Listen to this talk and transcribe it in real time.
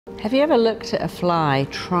Have you ever looked at a fly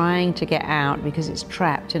trying to get out because it's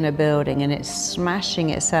trapped in a building and it's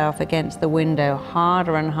smashing itself against the window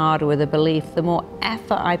harder and harder with a belief, the more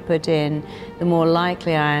effort I put in, the more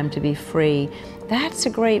likely I am to be free? That's a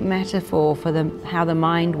great metaphor for how the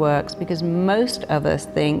mind works, because most of us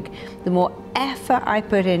think the more effort I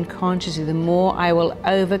put in consciously, the more I will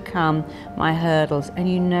overcome my hurdles.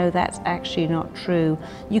 And you know that's actually not true.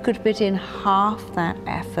 You could put in half that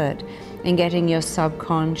effort in getting your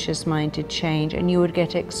subconscious mind to change, and you would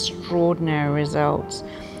get extraordinary results.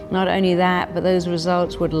 Not only that, but those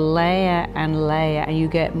results would layer and layer, and you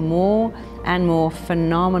get more and more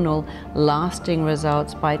phenomenal, lasting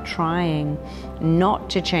results by trying not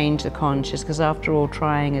to change the conscious, because after all,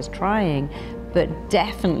 trying is trying, but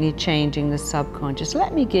definitely changing the subconscious.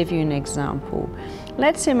 Let me give you an example.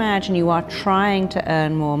 Let's imagine you are trying to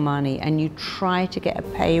earn more money and you try to get a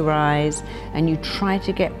pay rise and you try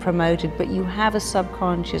to get promoted, but you have a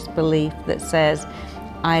subconscious belief that says,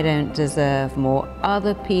 I don't deserve more.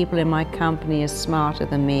 Other people in my company are smarter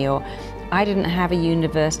than me, or I didn't have a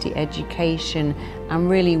university education. I'm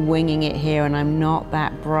really winging it here and I'm not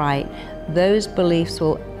that bright. Those beliefs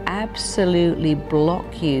will absolutely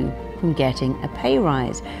block you from getting a pay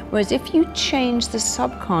rise. Whereas if you change the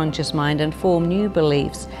subconscious mind and form new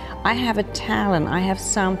beliefs, I have a talent, I have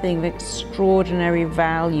something of extraordinary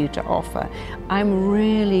value to offer. I'm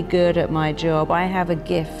really good at my job, I have a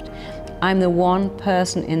gift. I'm the one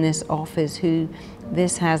person in this office who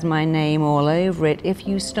this has my name all over it. If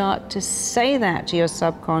you start to say that to your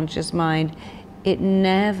subconscious mind, it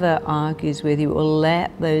never argues with you. It will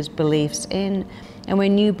let those beliefs in. And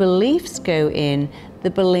when new beliefs go in, the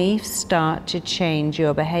beliefs start to change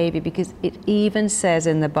your behavior, because it even says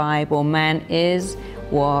in the Bible, man is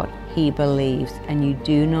what he believes. And you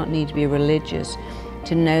do not need to be religious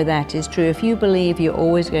to know that is true. If you believe you're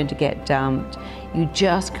always going to get dumped, you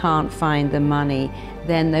just can't find the money,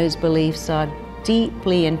 then those beliefs are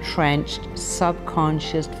deeply entrenched,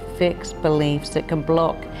 subconscious, fixed beliefs that can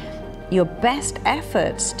block your best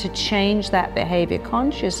efforts to change that behavior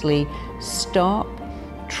consciously. Stop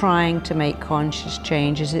trying to make conscious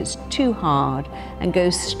changes. It's too hard, and go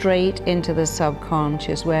straight into the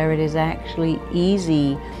subconscious, where it is actually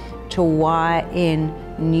easy to wire in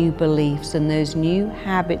new beliefs, and those new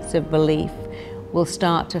habits of belief will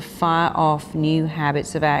start to fire off new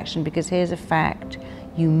habits of action. Because here's a fact,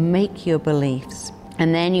 you make your beliefs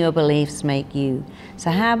and then your beliefs make you.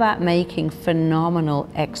 So how about making phenomenal,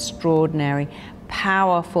 extraordinary,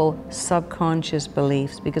 powerful subconscious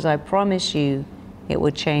beliefs? Because I promise you, it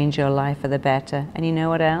will change your life for the better. And you know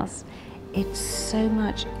what else? It's so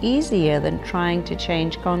much easier than trying to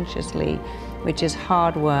change consciously, which is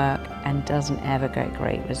hard work and doesn't ever get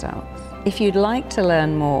great results. If you'd like to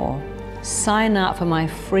learn more, sign up for my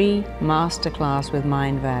free masterclass with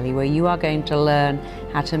Mind Valley, where you are going to learn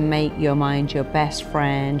how to make your mind your best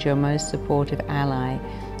friend, your most supportive ally,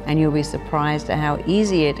 and you'll be surprised at how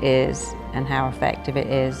easy it is and how effective it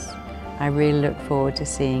is. I really look forward to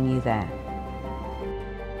seeing you there.